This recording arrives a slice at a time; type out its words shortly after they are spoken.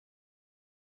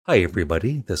Hi,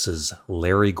 everybody. This is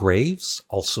Larry Graves,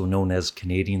 also known as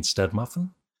Canadian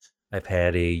Studmuffin. I've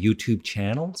had a YouTube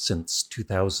channel since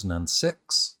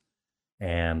 2006,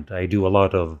 and I do a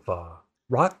lot of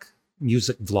rock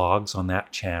music vlogs on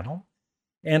that channel.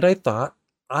 And I thought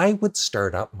I would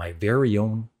start up my very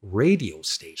own radio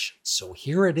station. So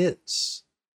here it is,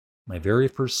 my very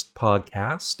first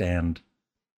podcast, and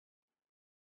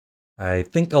I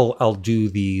think I'll do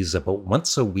these about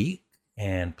once a week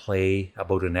and play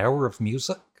about an hour of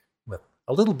music with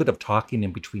a little bit of talking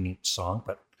in between each song,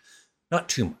 but not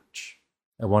too much.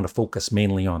 I want to focus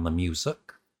mainly on the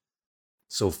music.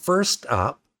 So first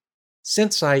up,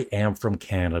 since I am from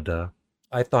Canada,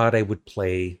 I thought I would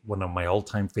play one of my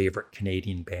all-time favorite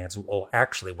Canadian bands. Well,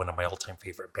 actually, one of my all-time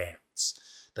favorite bands,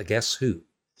 the Guess Who,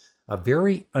 a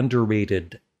very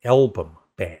underrated album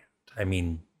band. I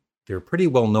mean, they're pretty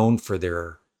well known for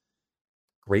their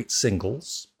great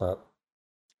singles, but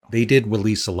they did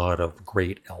release a lot of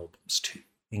great albums too,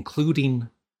 including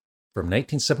from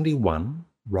 1971,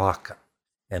 Rockin'.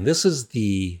 And this is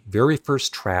the very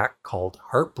first track called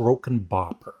Heartbroken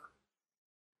Bopper.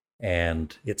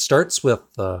 And it starts with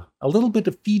a little bit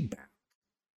of feedback,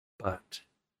 but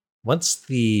once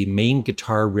the main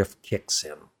guitar riff kicks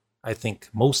in, I think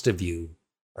most of you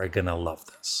are going to love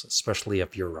this, especially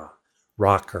if you're a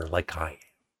rocker like I am.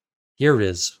 Here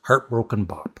is Heartbroken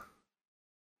Bopper.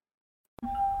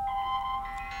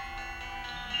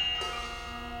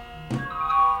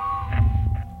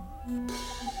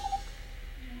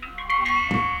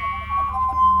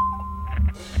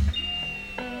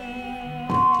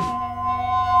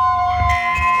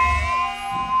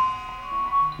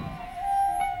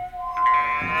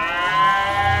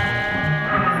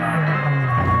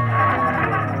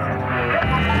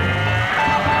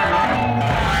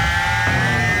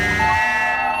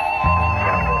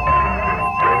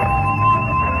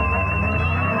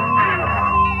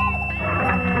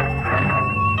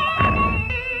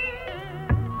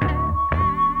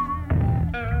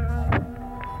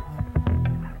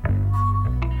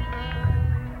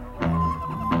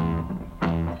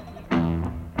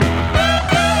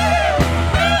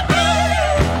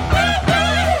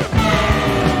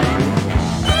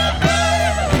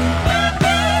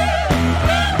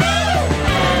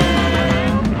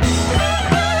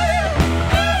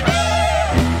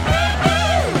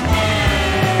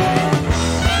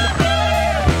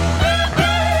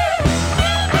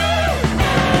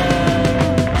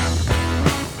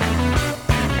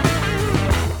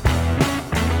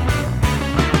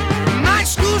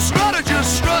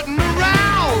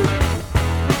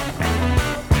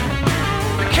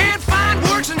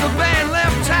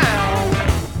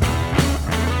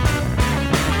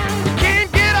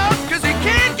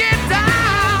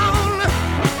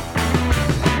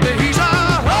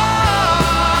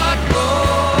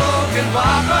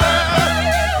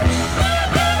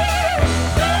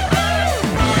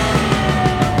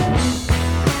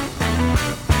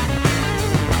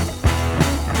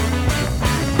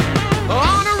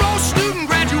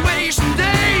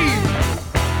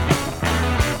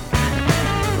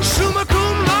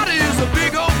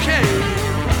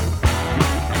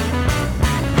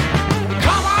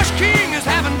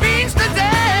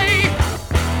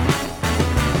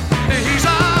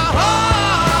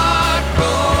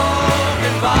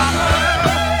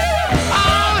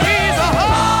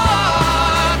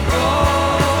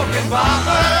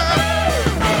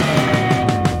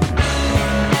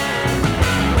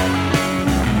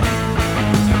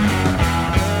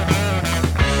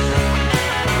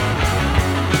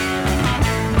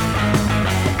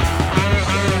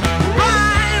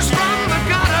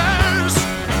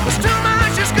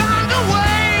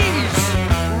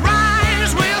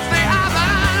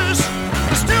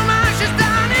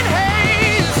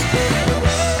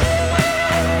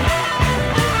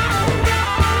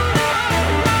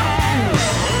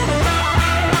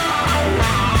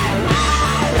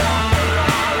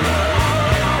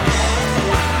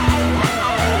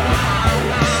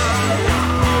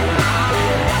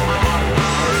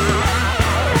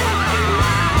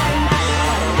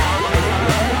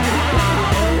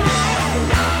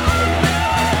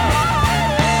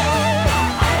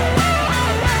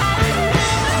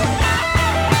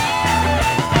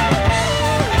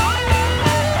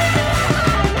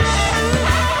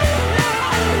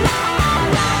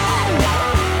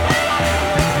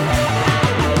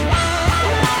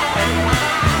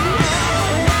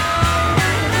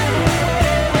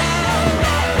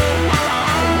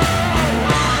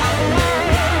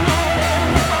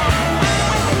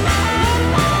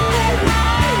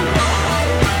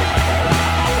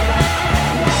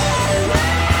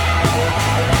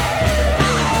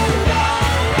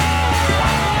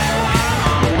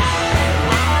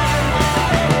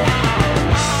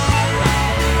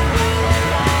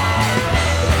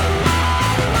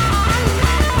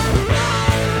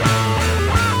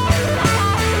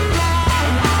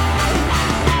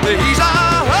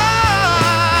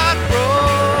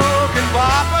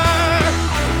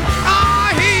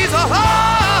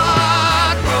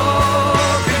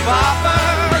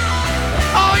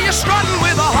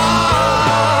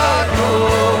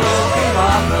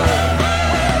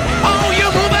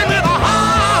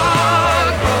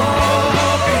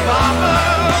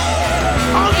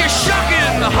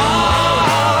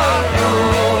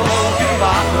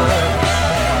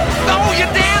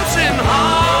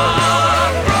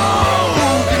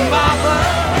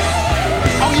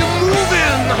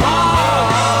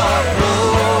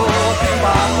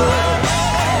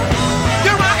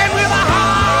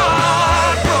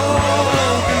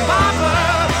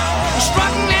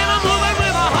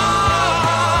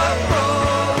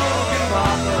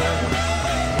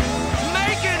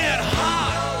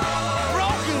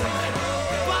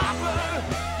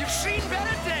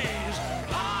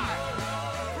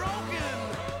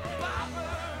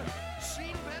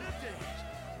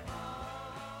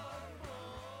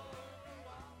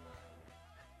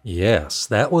 Yes,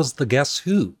 that was the Guess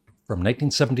Who from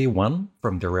 1971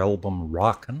 from their album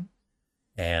Rockin',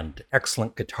 and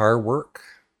excellent guitar work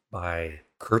by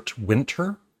Kurt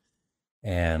Winter,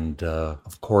 and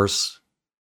of course,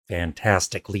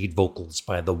 fantastic lead vocals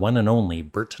by the one and only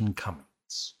Burton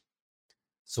Cummings.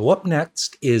 So up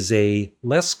next is a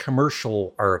less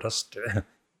commercial artist,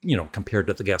 compared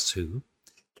to the Guess Who,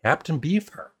 Captain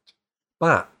Beefheart.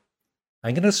 But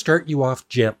I'm going to start you off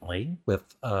gently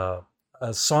with a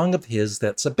song of his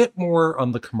that's a bit more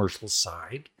on the commercial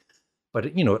side, but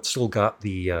it's still got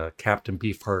the Captain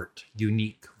Beefheart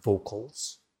unique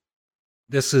vocals.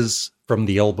 This is from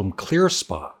the album Clear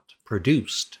Spot,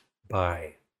 produced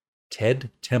by Ted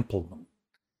Templeman.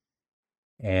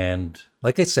 And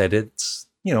like I said, it's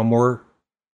more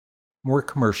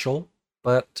commercial,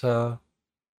 but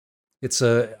it's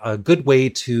a good way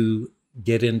to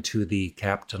get into the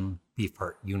Captain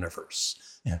Beefheart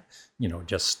universe. Yeah.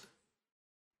 Just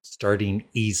starting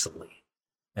easily.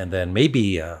 And then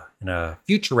maybe in a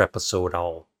future episode,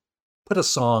 I'll put a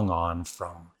song on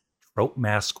from Trout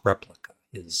Mask Replica,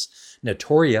 his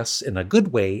notorious in a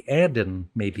good way and in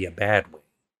maybe a bad way.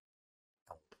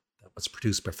 That was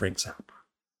produced by Frank Zappa.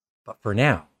 But for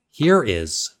now, here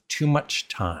is Too Much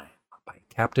Time by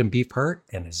Captain Beefheart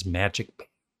and his Magic Band.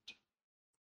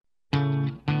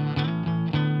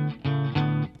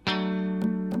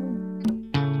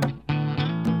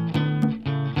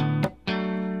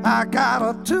 I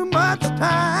got too much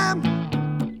time,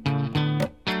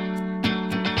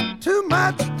 too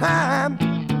much time.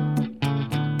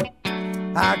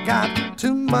 I got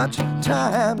too much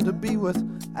time to be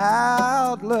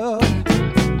without love.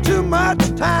 Too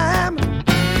much time.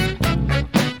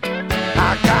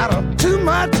 I got too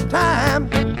much time.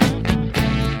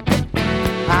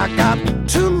 I got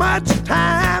too much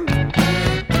time.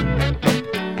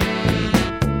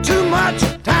 Too much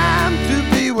time to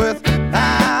be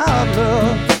without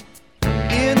love.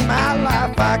 In my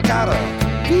life I got a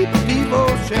deep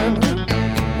devotion,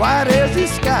 wide as the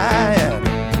sky and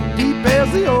deep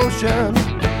as the ocean.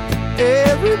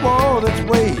 Every wall that's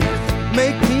waves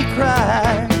make me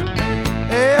cry.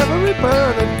 Every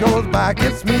bird that goes by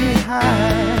gets me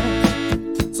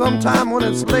high. Sometime when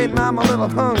it's late and I'm a little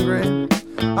hungry,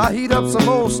 I heat up some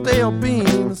old stale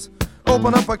beans,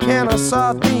 open up a can of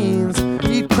sardines,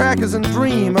 eat crackers and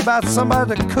dream about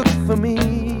somebody to cook for me.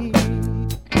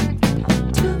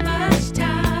 Too much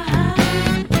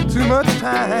time. Too much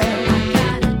time. I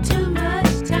got too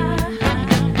much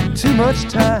time. Too much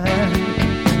time.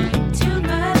 Too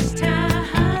much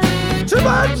time. Too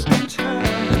much time.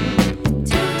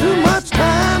 Too much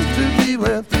time to be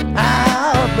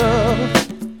without love.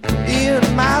 In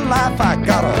my life I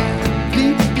got a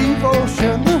deep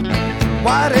devotion,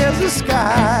 wide as the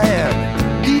sky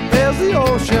and deep as the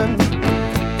ocean.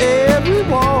 Every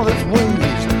wall that's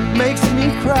waves makes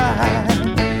me cry.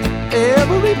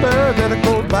 Every bird that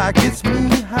goes by gets me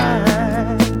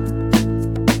high.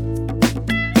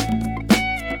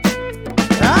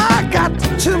 I got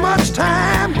too much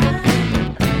time.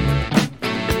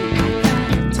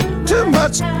 Too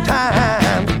much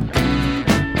time.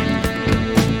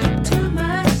 Too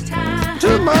much time.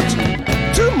 Too much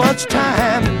time Too much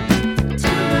time.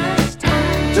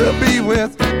 to be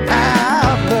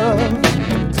without love.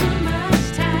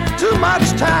 Too much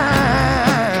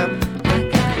time.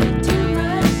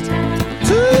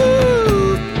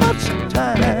 Too much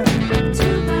time. I got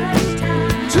too much time.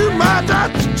 Too much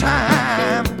time. Too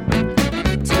much time.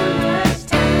 Too much time Too much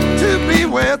time. to be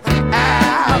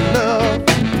without love.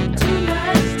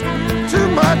 Too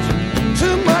much time.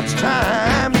 Too much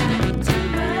time. Too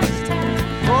much time.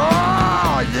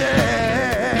 Oh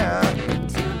yeah.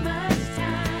 Too much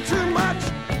time. Too much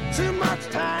time Too much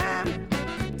time.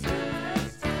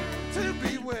 to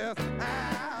be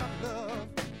without love.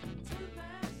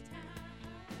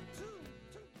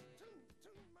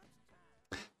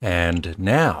 And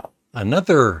now,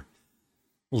 another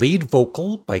lead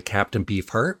vocal by Captain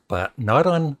Beefheart, but not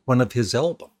on one of his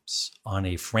albums, on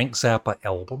a Frank Zappa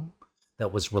album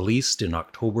that was released in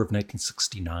October of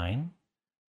 1969.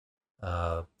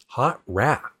 Hot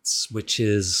Rats, which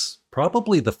is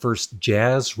probably the first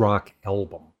jazz rock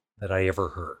album that I ever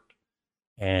heard.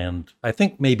 And I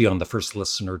think maybe on the first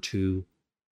listen or two,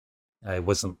 I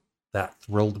wasn't that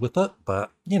thrilled with it,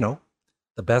 but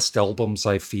the best albums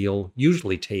I feel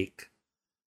usually take,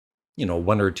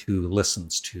 one or two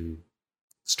listens to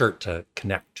start to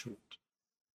connect to it.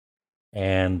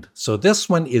 And so this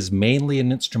one is mainly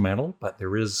an instrumental, but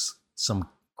there is some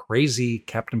crazy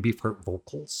Captain Beefheart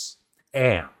vocals.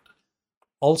 And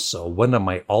also one of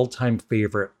my all-time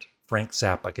favorite Frank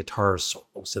Zappa guitar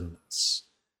solos in this.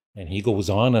 And he goes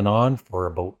on for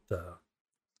about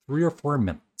 3 or 4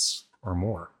 minutes or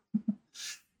more.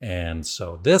 And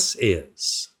so this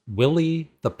is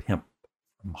Willie the Pimp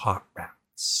from Hot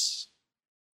Rats.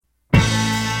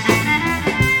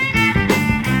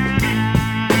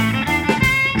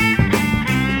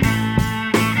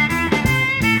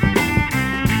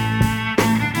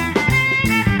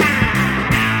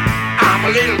 I'm a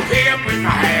little pimp with my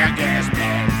hair gas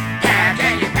bag, hair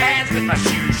candy pants with my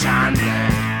shoes shine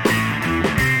black.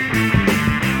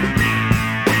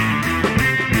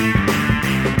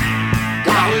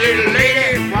 Got a little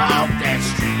lady walk that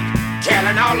street,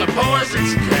 telling all the boys that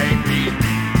she can't beat.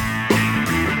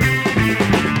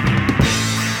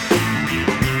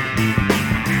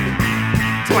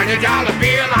 $20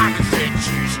 bill, I can set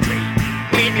you straight.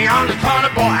 Meet me on the corner,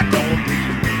 boy, I don't beat.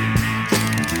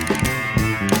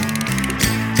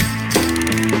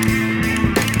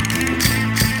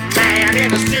 Man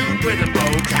in a suit with a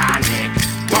bow tie neck,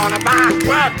 wanna buy a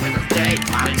truck with a day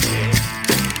body check.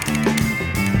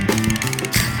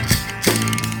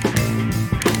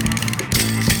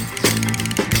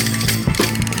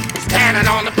 Standing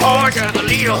on the porch of the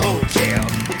Lido Hotel,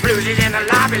 bluesies in the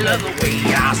lobby, love the way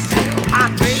I sell.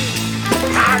 Hot beef,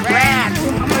 hot rats,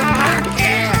 hot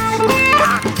cats,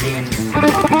 hot kids,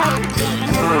 hot beef,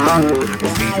 hot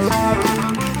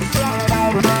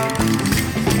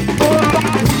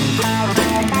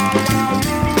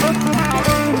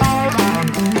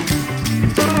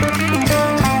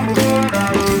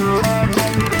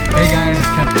Hey guys,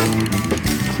 Captain.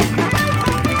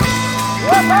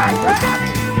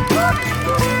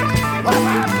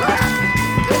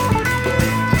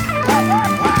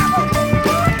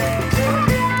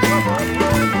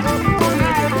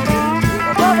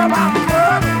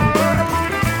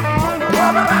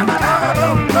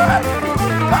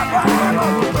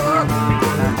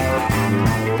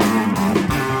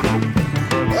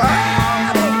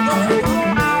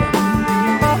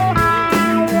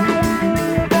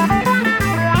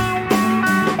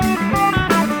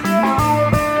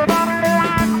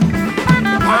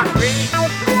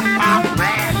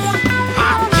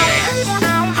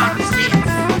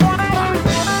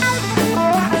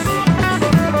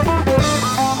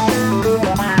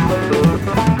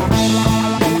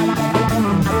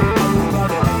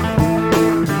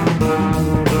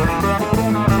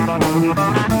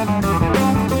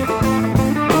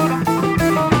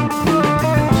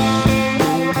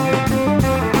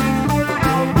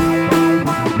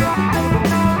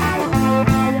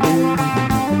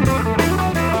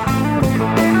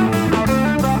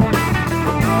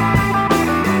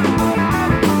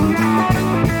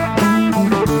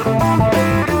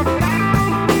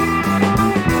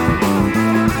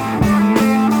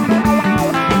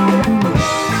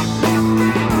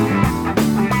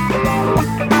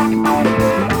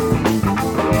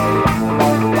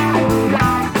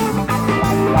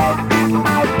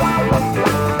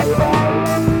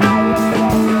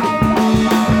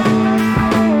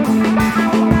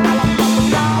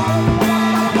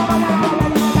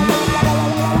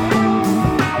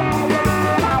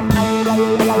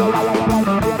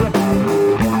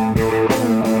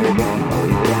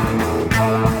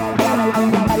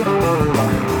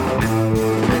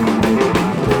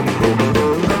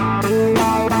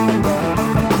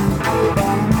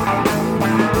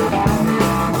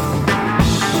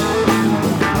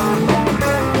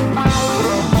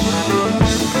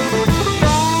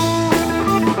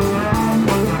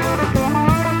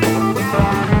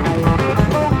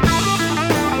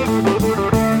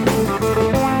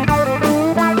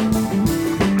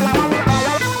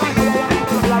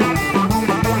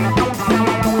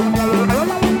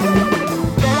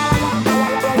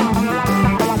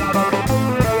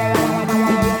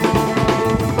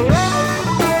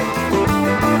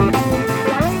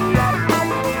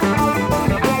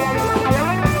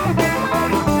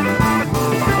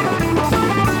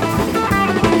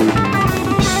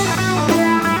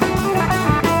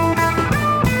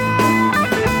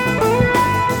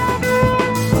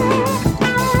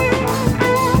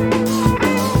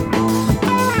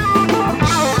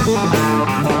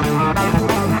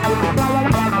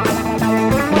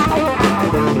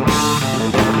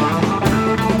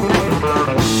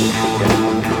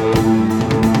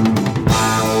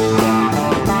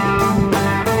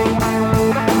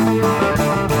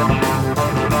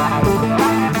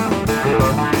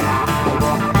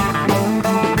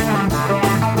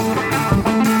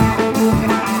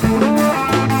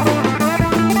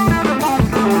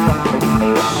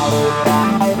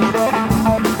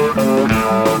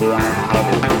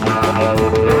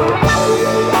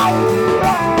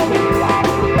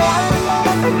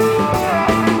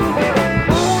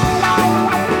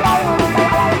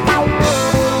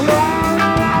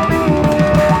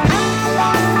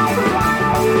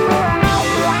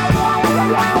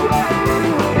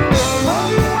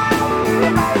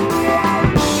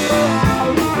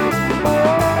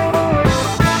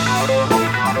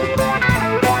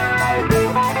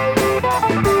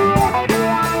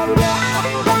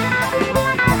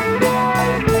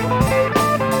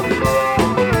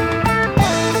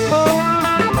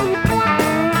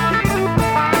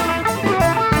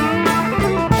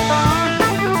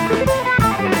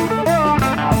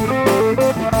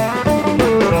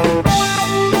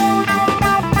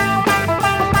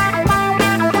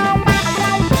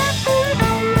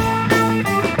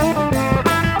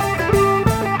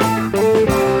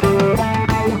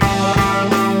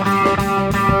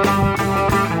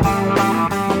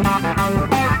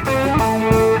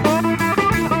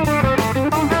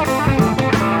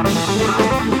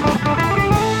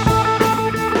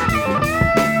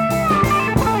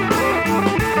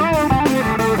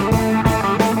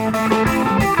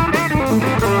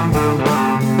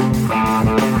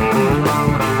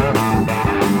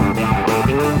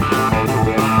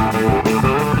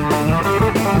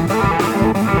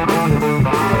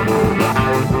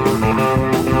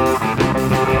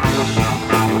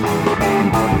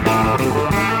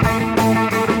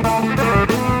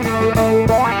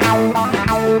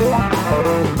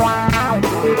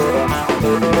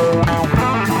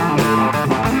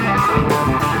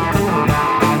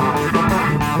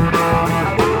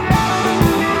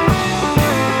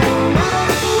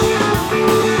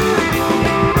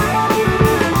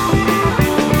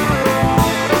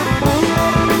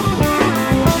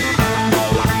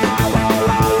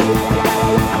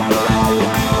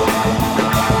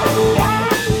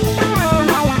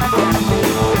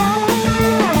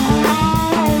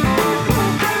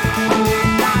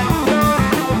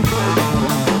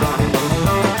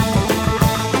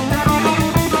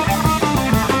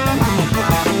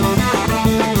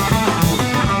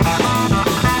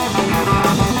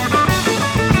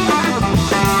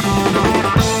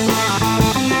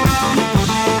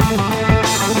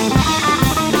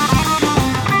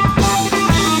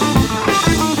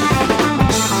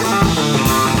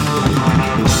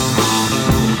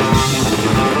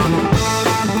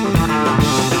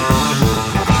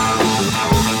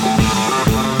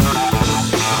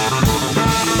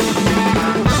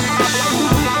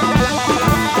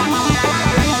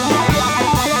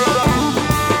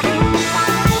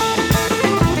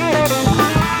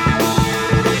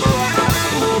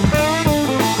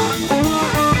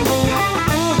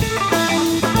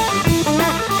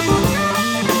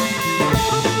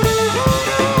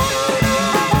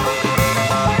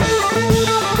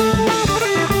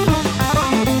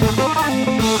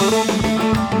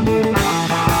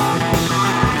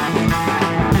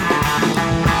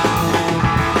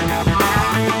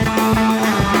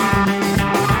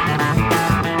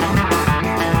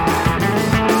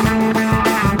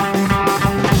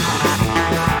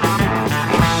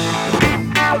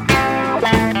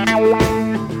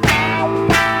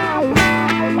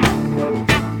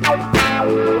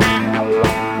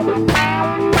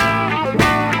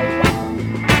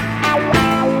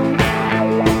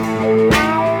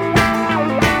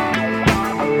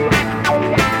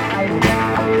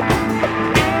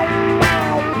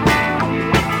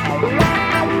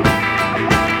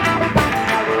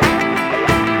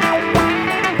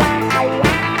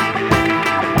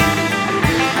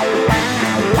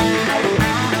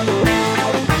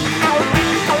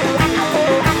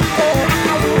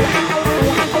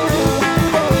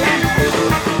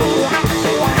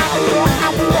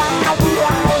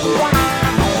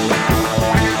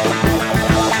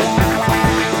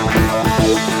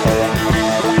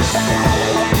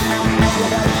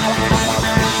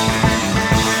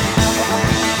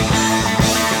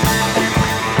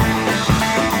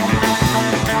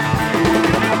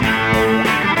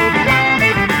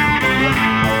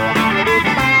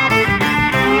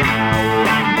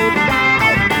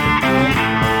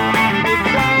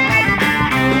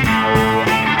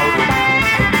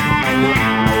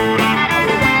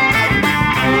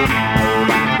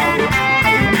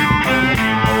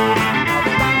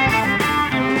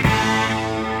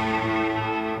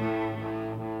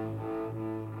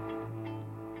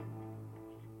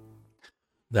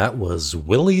 That was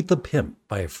Willie the Pimp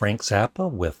by Frank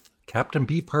Zappa with Captain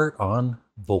Beefheart on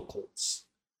vocals.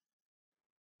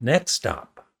 Next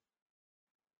up,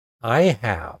 I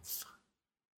have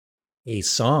a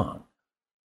song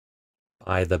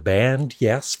by the band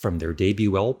Yes from their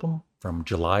debut album from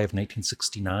July of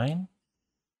 1969.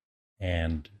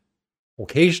 And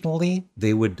occasionally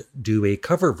they would do a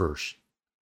cover version,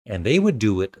 and they would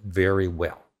do it very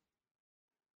well.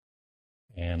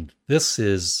 And this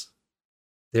is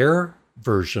their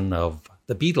version of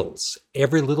the Beatles'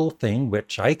 Every Little Thing,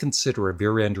 which I consider a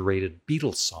very underrated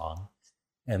Beatles song.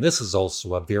 And this is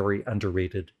also a very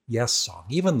underrated Yes song,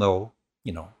 even though,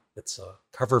 it's a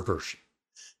cover version.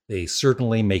 They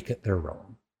certainly make it their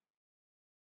own.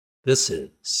 This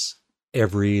is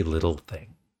Every Little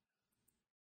Thing.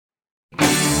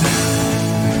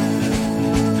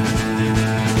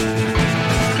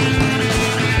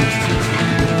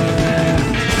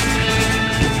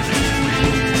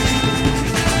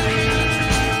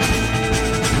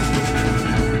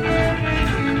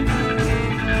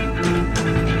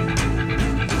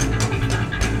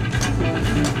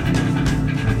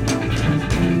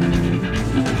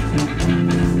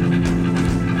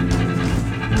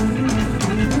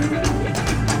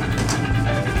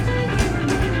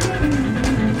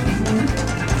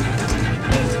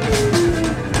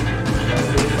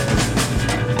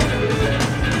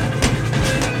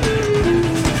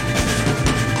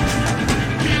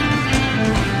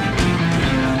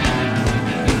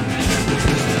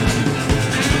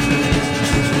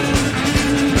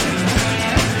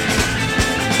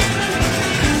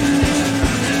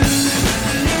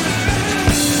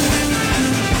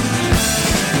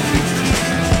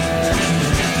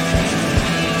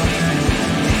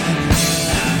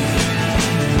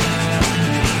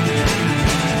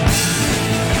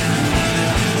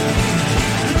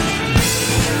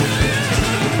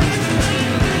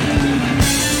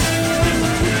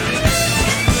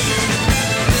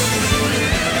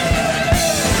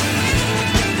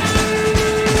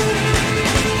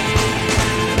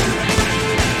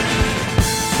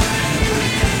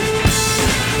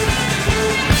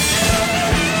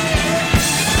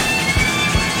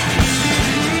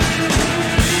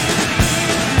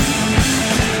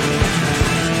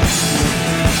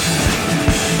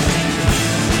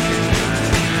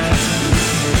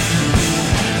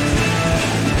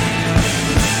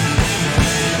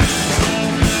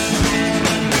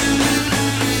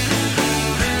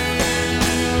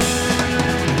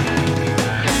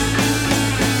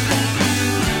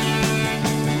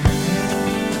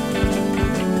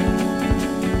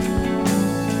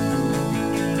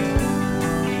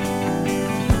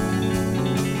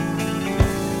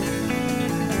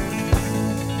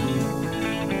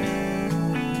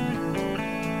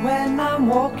 When I'm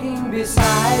walking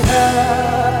beside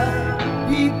her,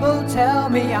 people tell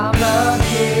me I'm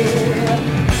lucky.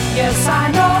 Yes, I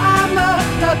know I'm a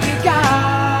lucky guy.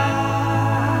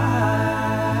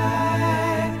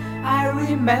 I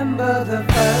remember the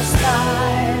first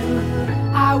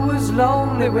time I was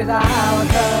lonely without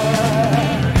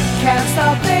her. Can't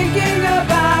stop thinking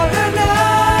about her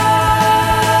now.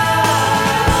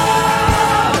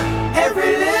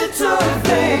 Every little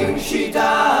thing she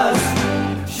does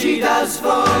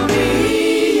for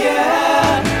me,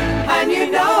 yeah. And you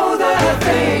know the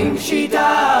thing she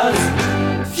does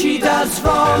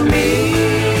for me.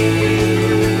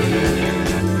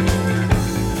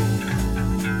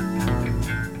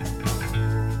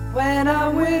 When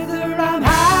I'm with her, I'm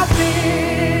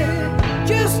happy,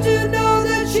 just to know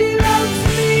that she loves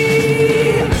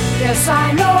me. Yes,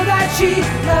 I know that she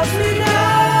loves me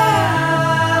now.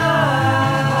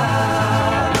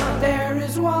 There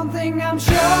is one thing I'm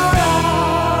sure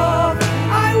of,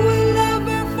 I will love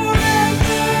her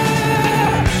forever,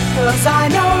 'cause I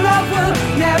know love will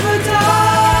never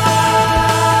die.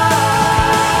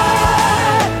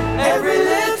 Every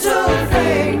little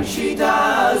thing she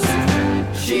does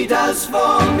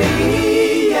for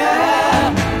me,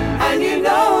 yeah. And you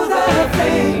know the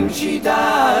thing she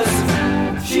does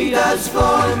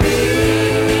for me.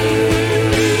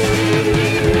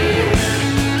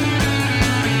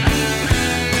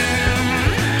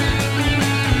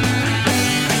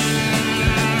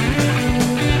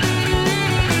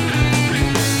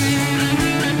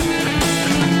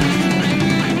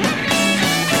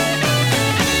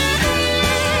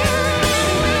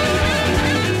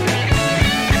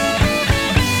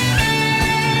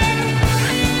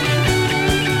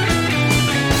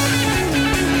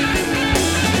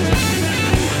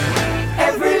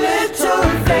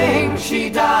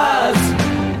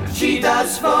 She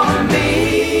does for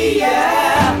me,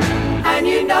 yeah. And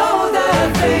you know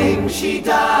the thing she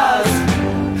does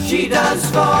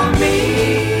for me.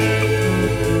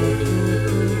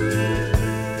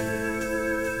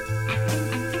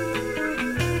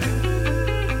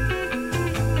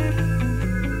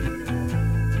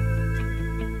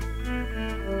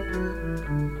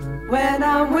 When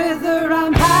I'm with her,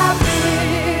 I'm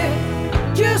happy,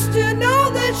 just to know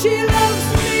that she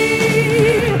loves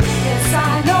me. Yes,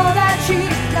 I know that she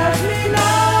loves me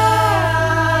now.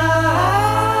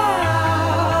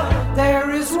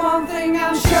 There is one thing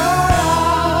I'm sure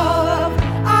of,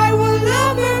 I will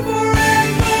love her forever,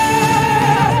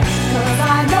 'cause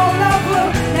I know love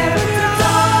will never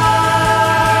die.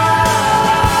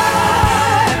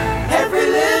 Every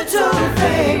little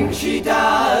thing she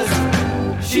does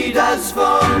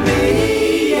for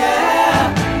me,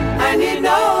 yeah. And you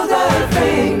know the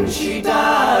things she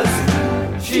does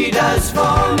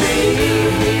for me.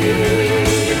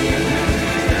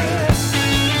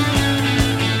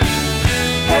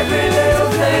 Every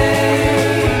little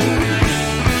thing,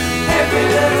 every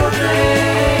little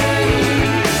thing,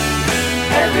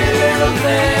 every little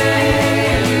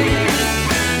thing,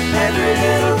 every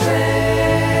little thing.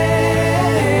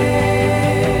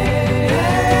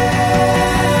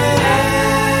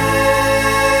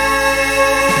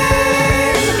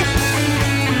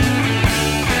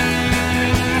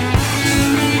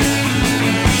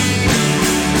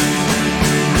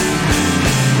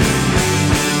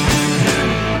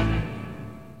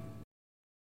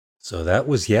 So that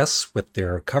was Yes with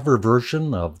their cover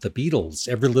version of the Beatles'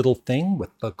 Every Little Thing with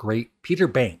the great Peter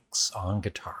Banks on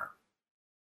guitar.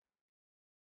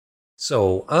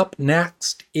 So up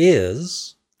next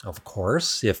is, of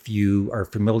course, if you are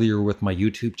familiar with my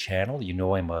YouTube channel, you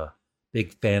know I'm a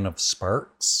big fan of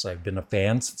Sparks. I've been a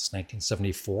fan since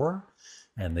 1974,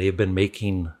 and they've been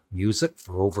making music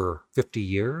for over 50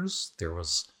 years. There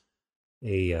was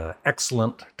a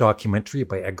excellent documentary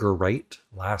by Edgar Wright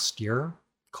last year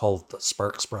called The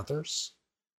Sparks Brothers.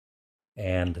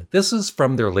 And this is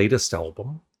from their latest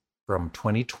album from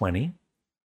 2020,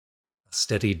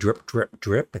 Steady Drip, Drip,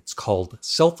 Drip. It's called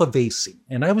Self-Effacing.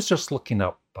 And I was just looking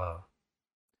up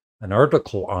an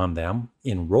article on them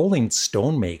in Rolling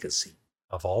Stone magazine,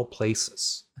 of all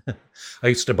places. I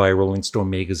used to buy Rolling Stone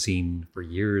magazine for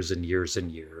years and years and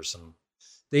years, and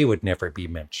they would never be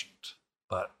mentioned.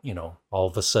 But, you know, all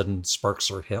of a sudden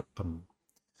Sparks are hip. And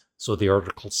so the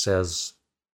article says,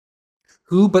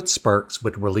 who but Sparks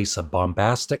would release a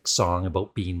bombastic song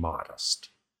about being modest?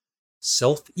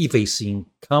 Self-Effacing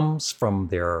comes from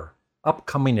their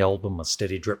upcoming album, A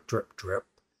Steady Drip, Drip, Drip,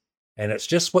 and it's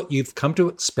just what you've come to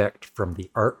expect from the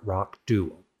art rock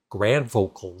duo. Grand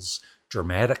vocals,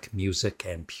 dramatic music,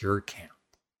 and pure camp.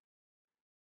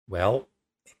 Well,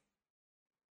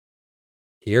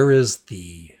 here is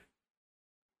the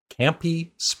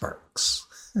campy Sparks.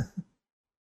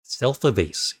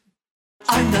 Self-Effacing.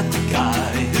 I'm not the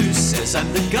guy who says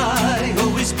I'm the guy,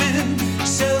 always been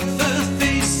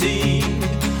self-effacing.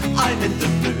 I'm in the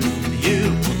mood, you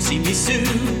won't see me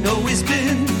soon, always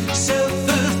been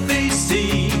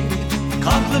self-effacing.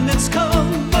 Compliments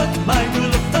come, but my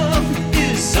rule of thumb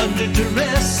is under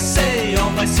duress. Say all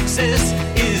my success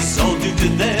is all due to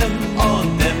them,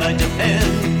 on them I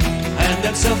depend. And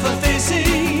I'm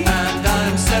self-effacing, and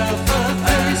I'm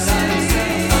self-effacing.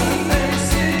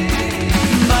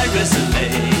 My resume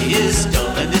is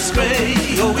dull and it's grey,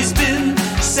 always been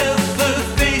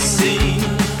self-effacing.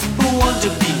 Want to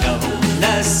be known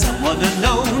as someone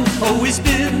unknown, always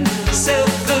been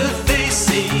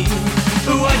self-effacing.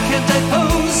 Why can't I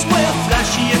pose, wear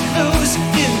flashier clothes,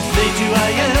 inflate who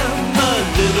I am, a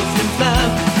little flim-flam,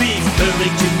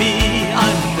 referring to me,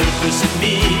 I'm third person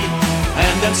me,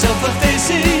 and I'm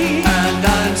self-effacing, and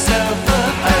I'm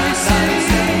self-effacing.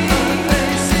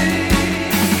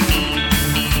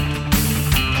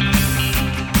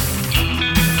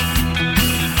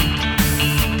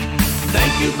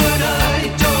 Thank you, but I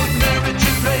don't merit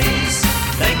your praise.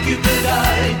 Thank you, but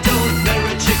I don't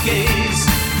merit your gaze.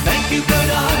 Thank you, but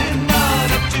I'm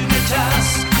not up to the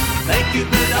task. Thank you,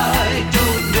 but I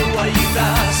don't know why you've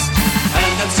asked.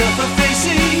 And I'm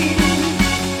self-effacing.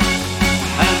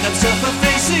 And I'm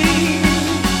self-effacing.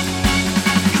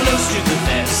 Close to the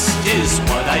best is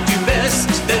what I do best.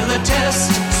 They'll attest,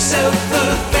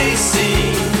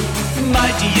 self-effacing. My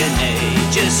DNA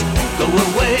just won't go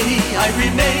away. I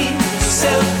remain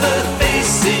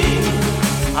self-effacing.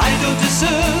 I don't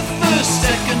deserve first,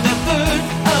 second, or third,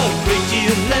 a great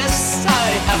deal less. I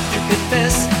have to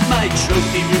confess, my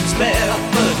trophy room's bare,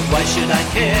 but why should I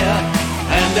care?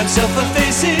 And I'm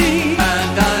self-effacing,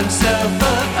 and I'm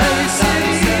self-effacing.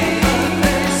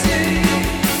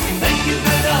 Thank you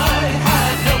that I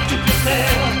had help to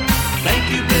prepare. Thank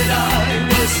you that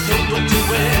I was told what to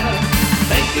wear.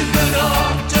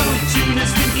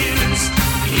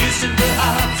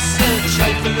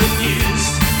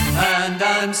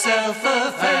 I'm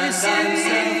self-effacing.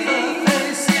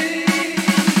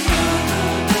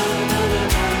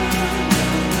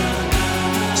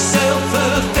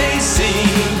 Self-effacing.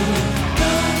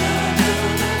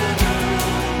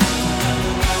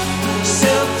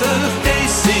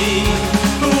 Self-effacing.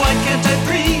 Why can't I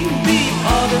breathe? Be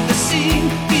part of the scene.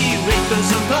 Be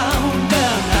rapers around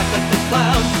and act like the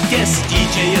clown. Guess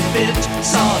DJ a bit,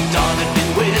 sardonic in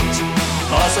wit.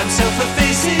 Cause I'm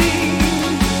self-effacing.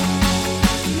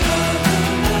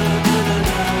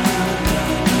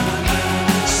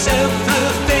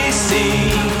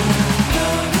 Self-effacing.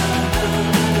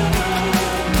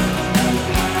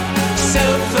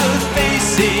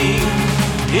 Self-effacing.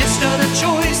 It's not a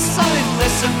choice. I'm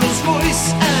less than Rolls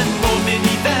Royce and more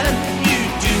minivan. You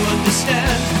do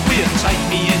understand. We're tight,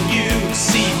 me and you.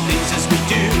 See things as we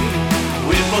do.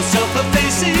 We're both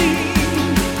self-effacing.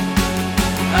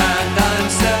 And I'm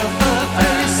self-effacing.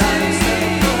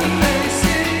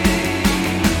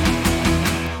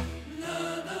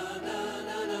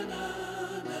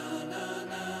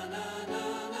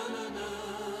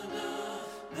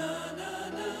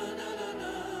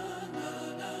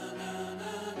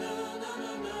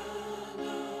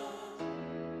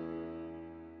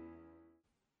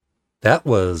 That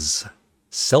was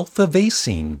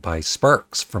Self-Effacing by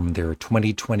Sparks from their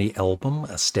 2020 album,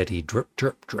 A Steady Drip,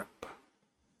 Drip, Drip.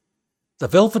 The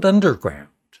Velvet Underground.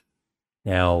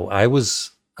 Now, I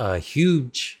was a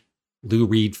huge Lou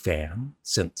Reed fan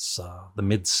since the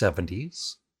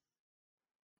mid-70s.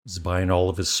 I was buying all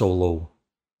of his solo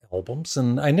albums,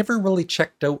 and I never really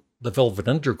checked out the Velvet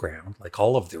Underground, like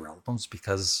all of their albums,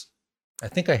 because I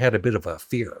think I had a bit of a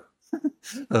fear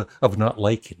of not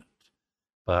liking it.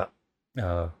 But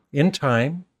in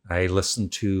time, I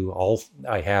listened to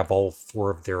I have all 4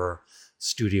 of their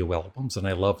studio albums, and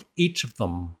I love each of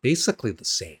them basically the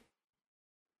same.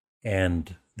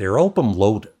 And their album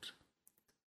Loaded,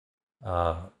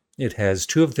 it has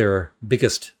 2 of their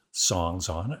biggest songs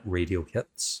on it, radio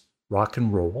hits, Rock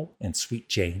and Roll and Sweet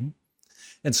Jane.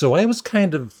 And so I was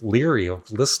kind of leery of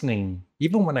listening,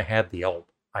 even when I had the album.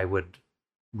 I would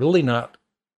really not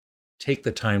take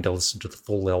the time to listen to the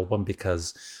full album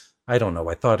because I don't know,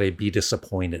 I thought I'd be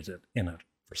disappointed in it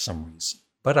for some reason,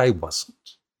 but I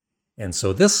wasn't. And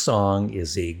so this song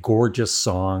is a gorgeous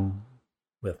song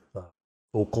with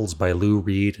vocals by Lou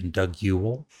Reed and Doug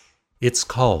Ewell. It's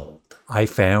called I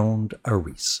Found a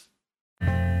Reason.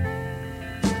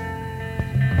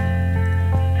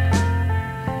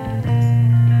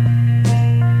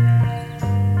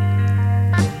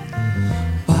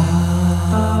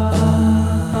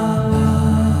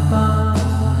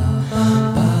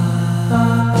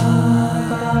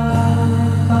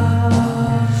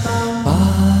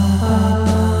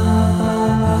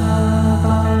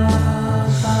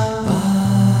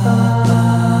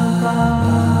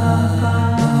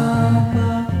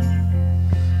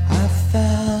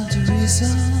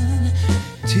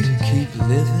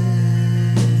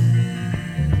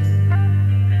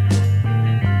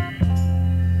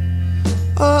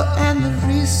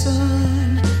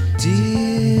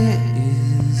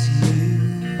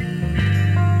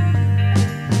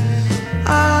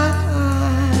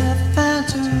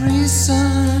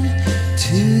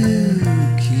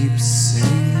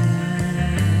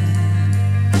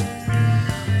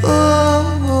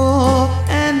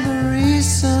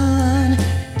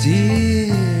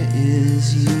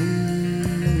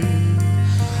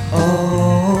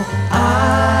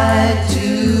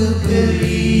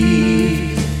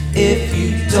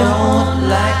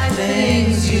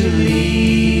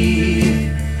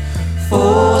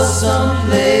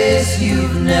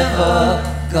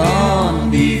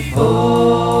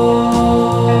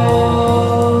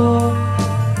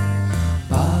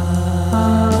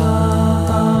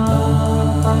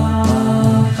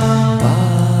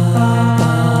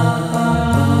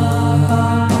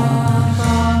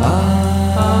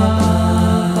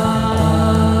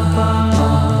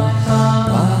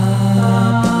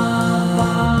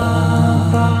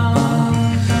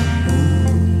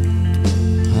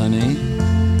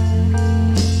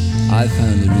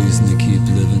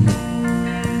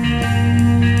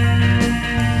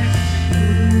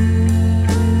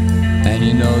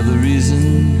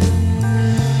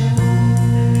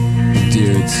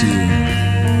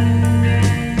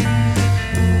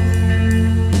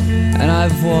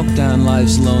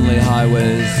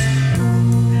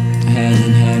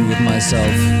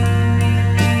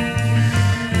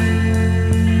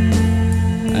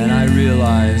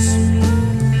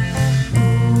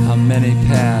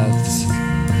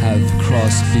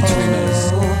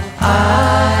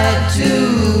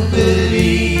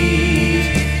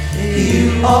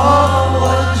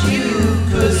 What you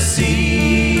could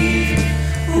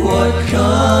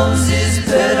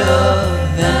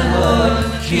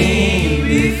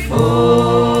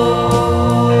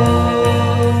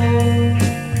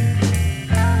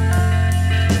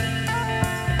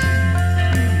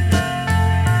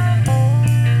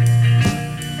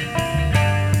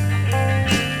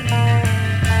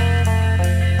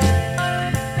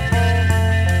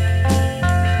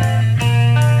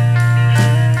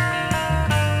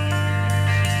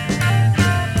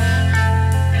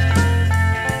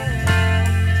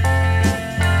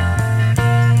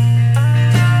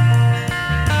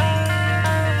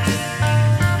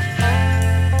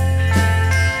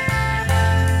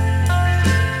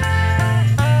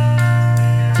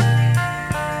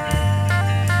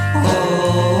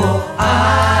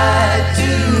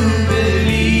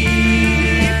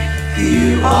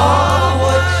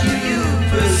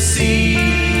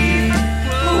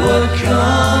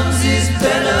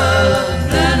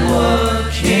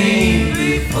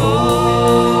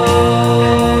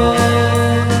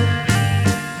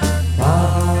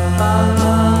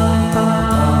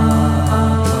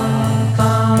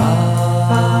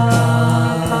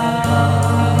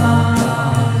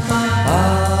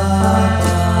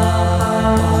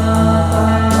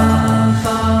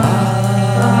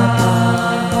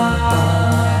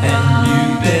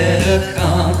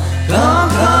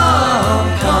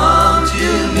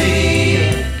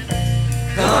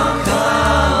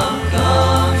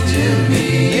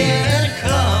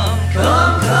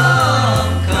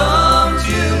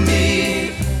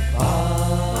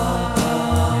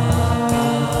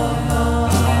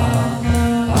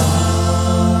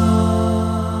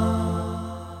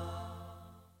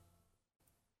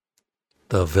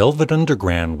The Velvet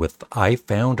Underground with I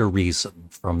Found a Reason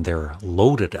from their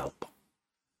Loaded album.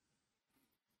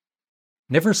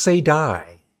 Never Say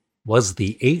Die was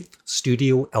the 8th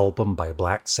studio album by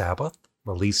Black Sabbath,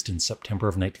 released in September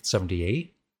of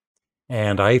 1978.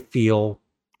 And I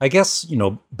guess,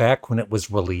 back when it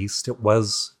was released, it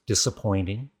was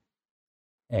disappointing.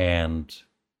 And,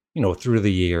 through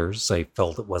the years, I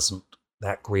felt it wasn't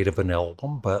that great of an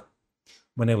album. But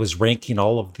when I was ranking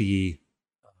all of the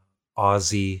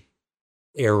Aussie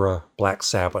era Black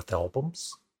Sabbath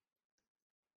albums,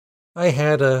 I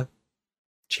had a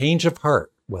change of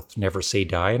heart with Never Say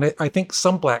Die, and I think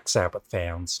some Black Sabbath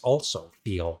fans also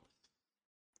feel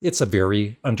it's a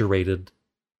very underrated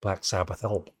Black Sabbath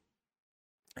album.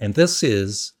 And this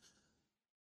is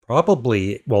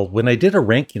probably, when I did a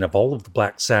ranking of all of the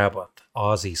Black Sabbath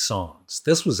Aussie songs,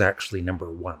 this was actually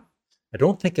number 1. I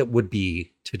don't think it would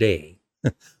be today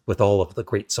with all of the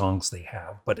great songs they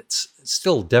have, but it's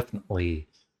still definitely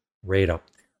right up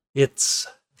there. It's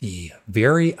the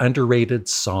very underrated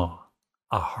song,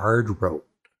 A Hard Road,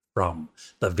 from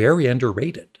the very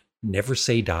underrated Never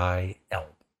Say Die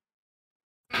album.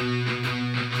 Well,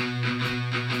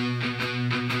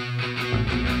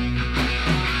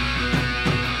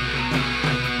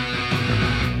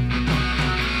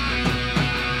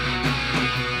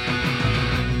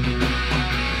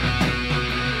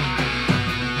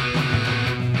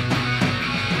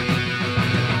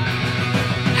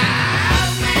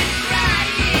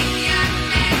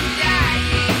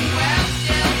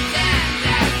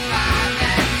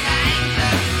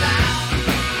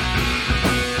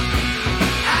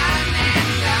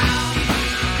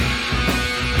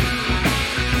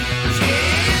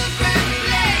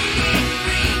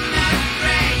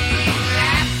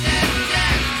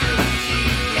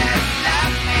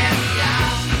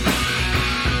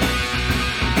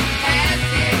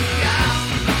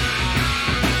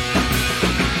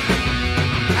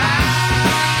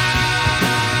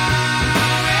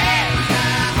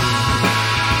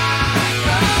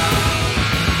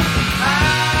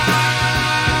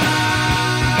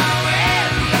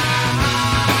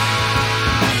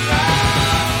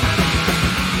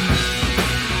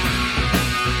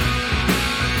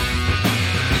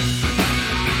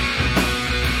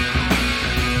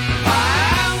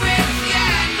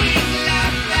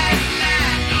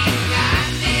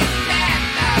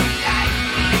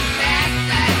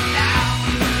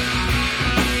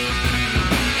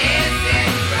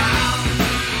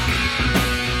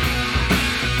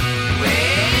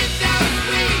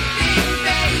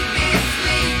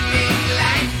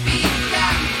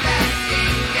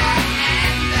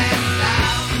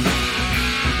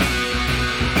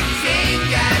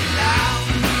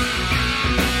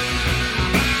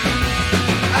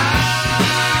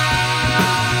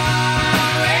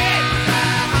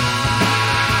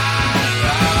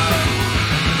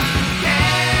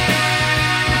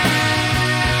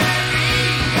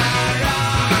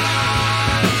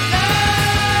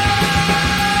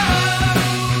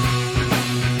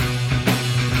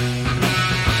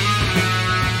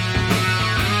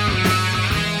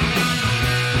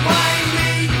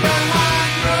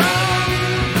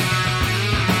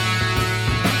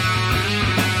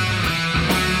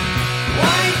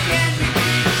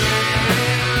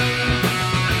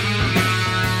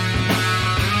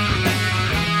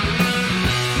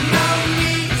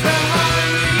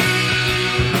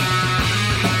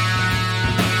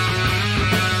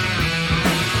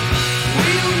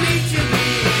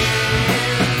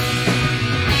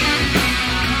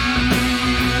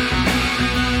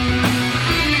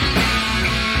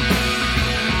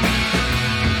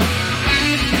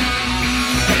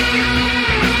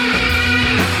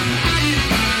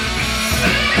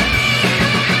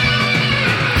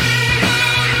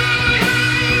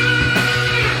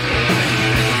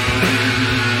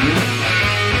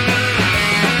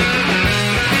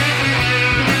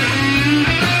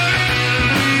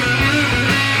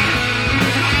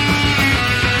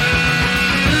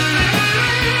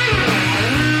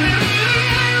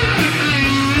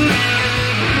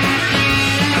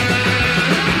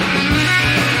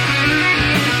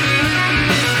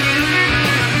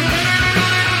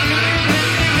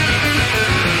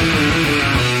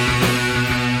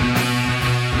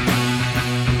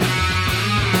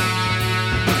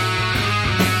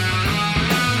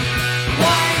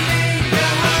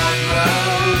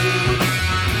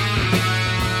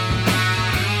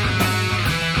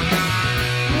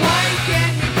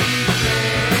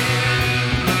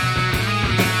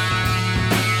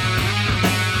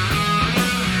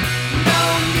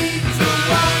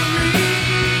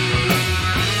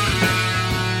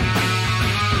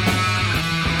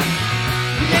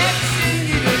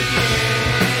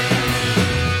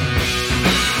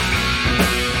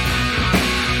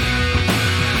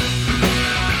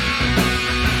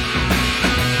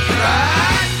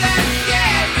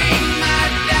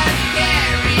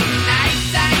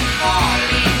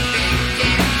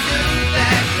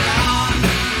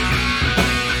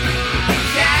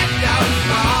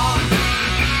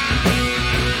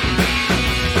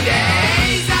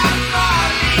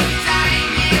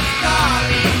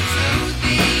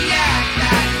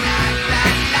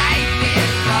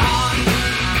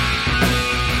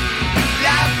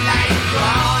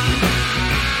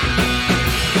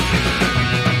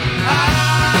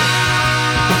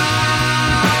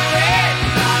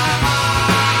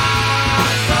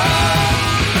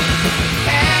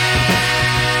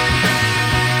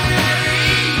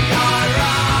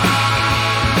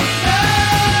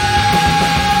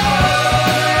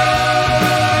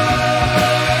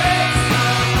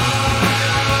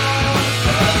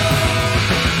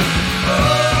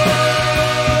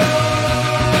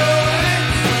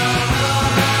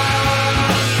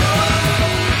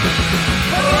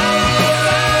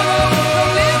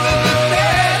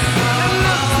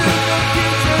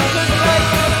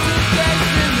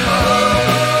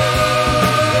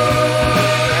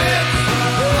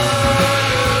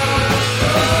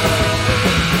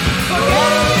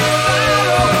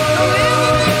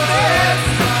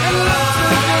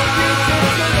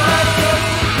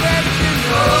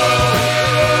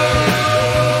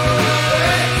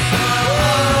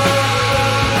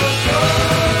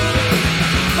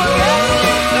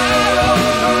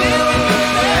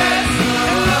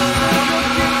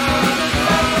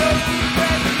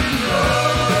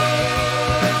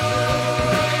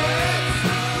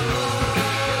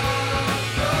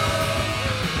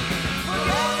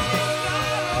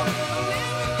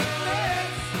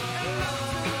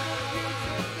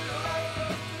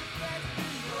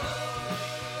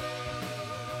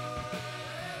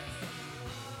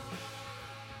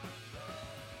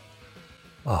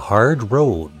 Hard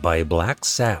Road by Black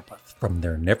Sabbath from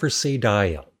their Never Say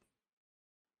Die album.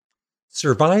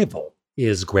 Survival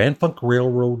is Grand Funk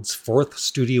Railroad's fourth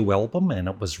studio album, and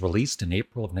it was released in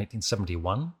April of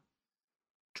 1971.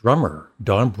 Drummer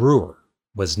Don Brewer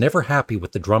was never happy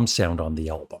with the drum sound on the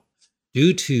album,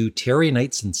 due to Terry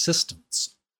Knight's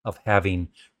insistence of having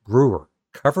Brewer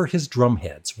cover his drum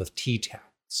heads with tea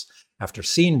towels after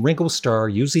seeing Ringo Starr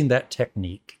using that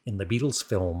technique in the Beatles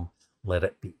film Let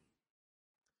It Be.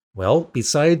 Well,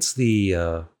 besides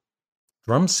the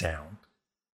drum sound,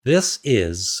 this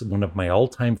is one of my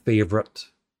all-time favorite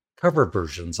cover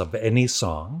versions of any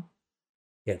song.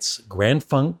 It's Grand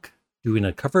Funk doing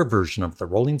a cover version of the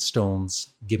Rolling Stones'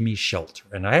 Give Me Shelter.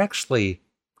 And I actually,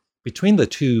 between the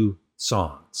two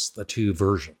songs, the two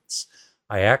versions,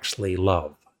 I actually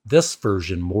love this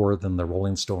version more than the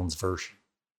Rolling Stones version.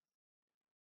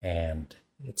 And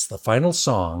it's the final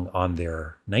song on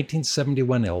their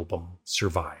 1971 album,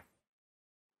 Survive.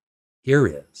 Here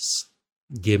is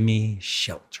Give Me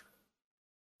Shelter.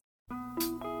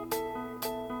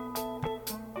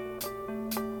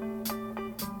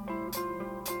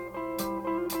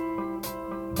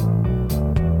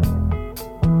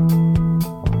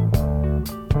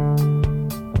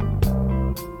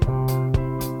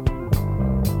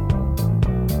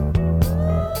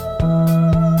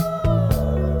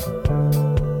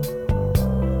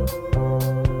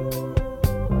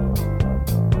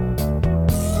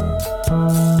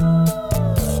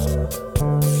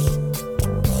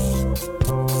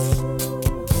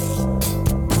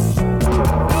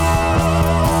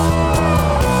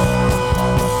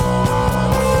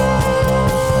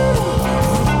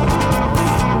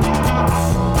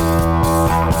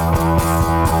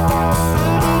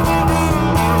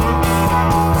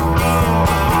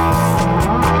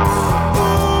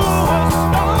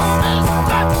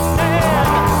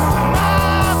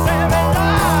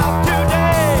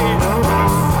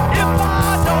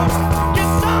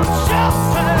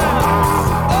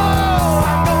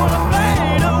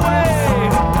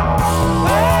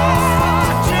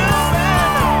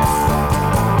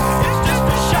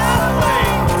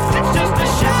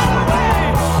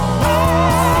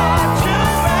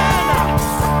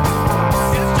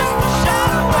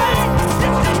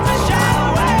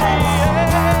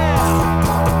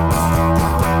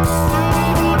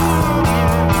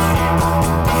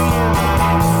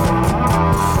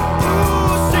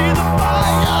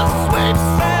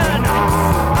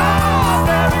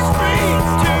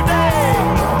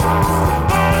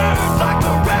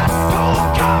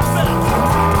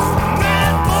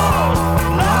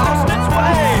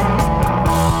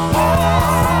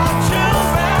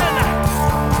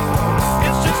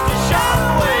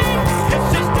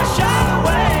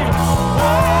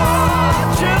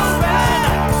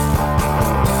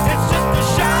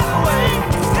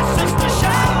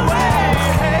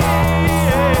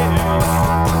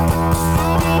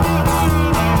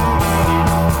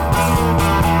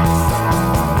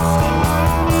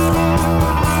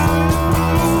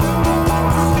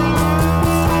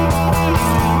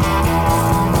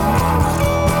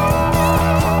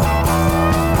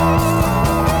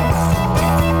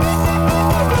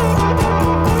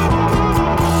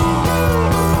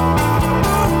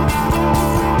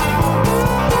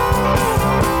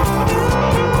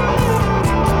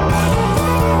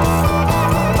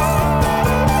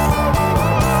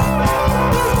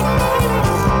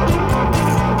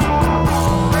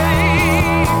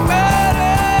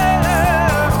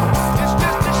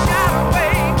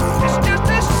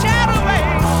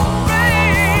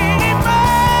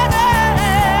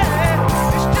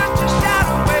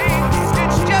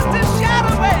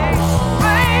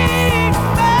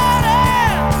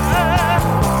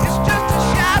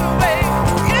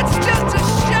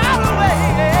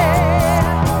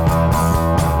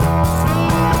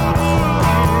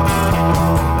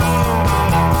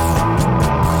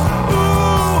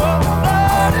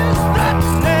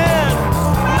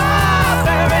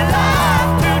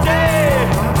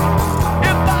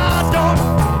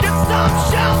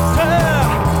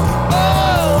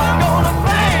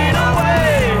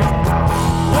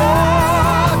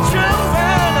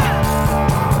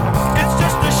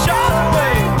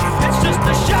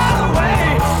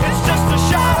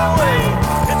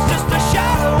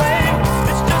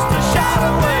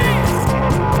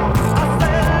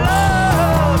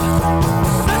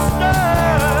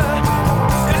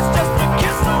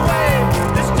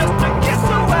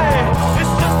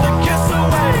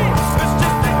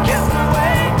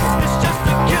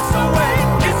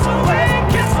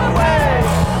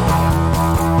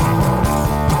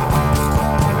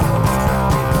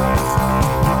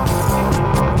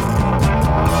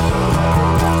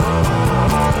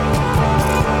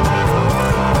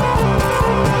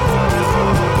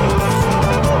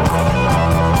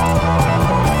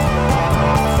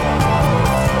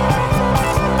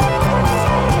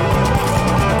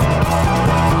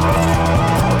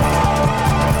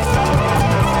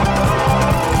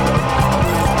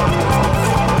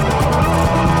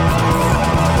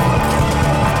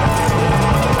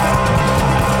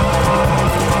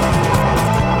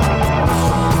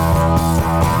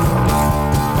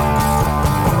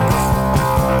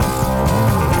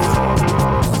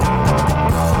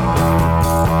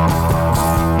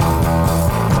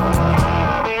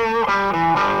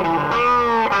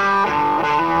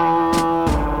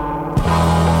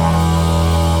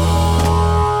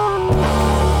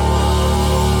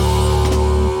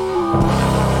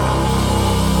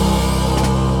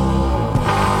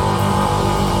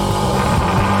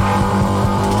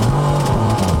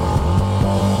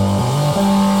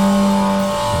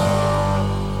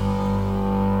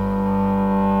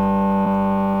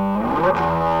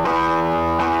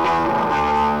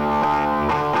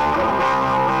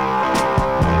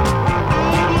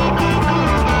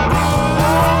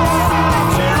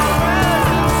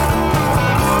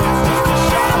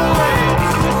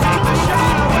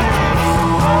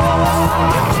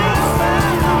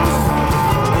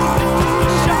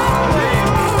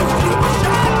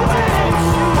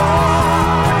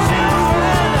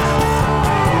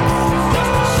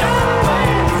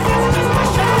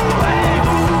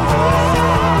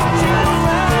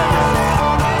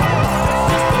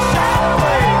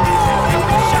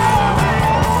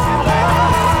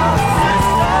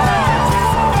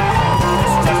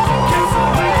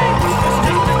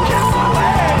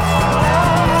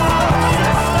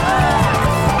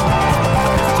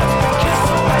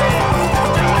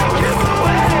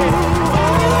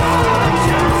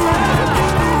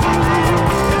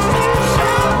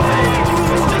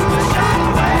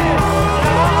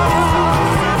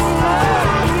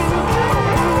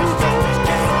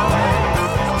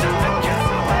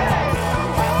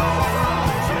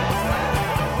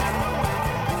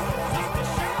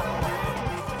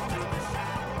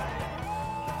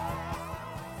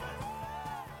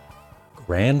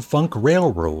 Grand Funk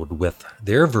Railroad with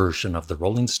their version of the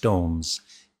Rolling Stones'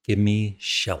 Gimme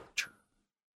Shelter.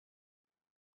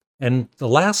 And the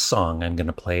last song I'm going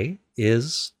to play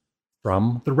is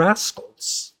from the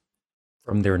Rascals,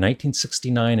 from their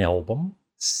 1969 album,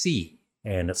 C.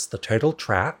 And it's the title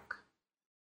track.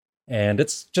 And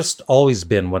it's just always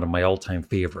been one of my all-time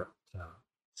favorite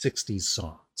 60s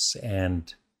songs.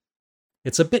 And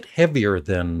it's a bit heavier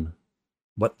than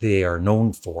what they are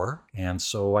known for. And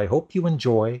so I hope you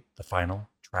enjoy the final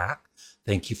track.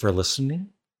 Thank you for listening.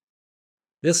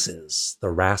 This is the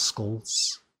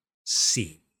Rascals'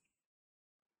 C.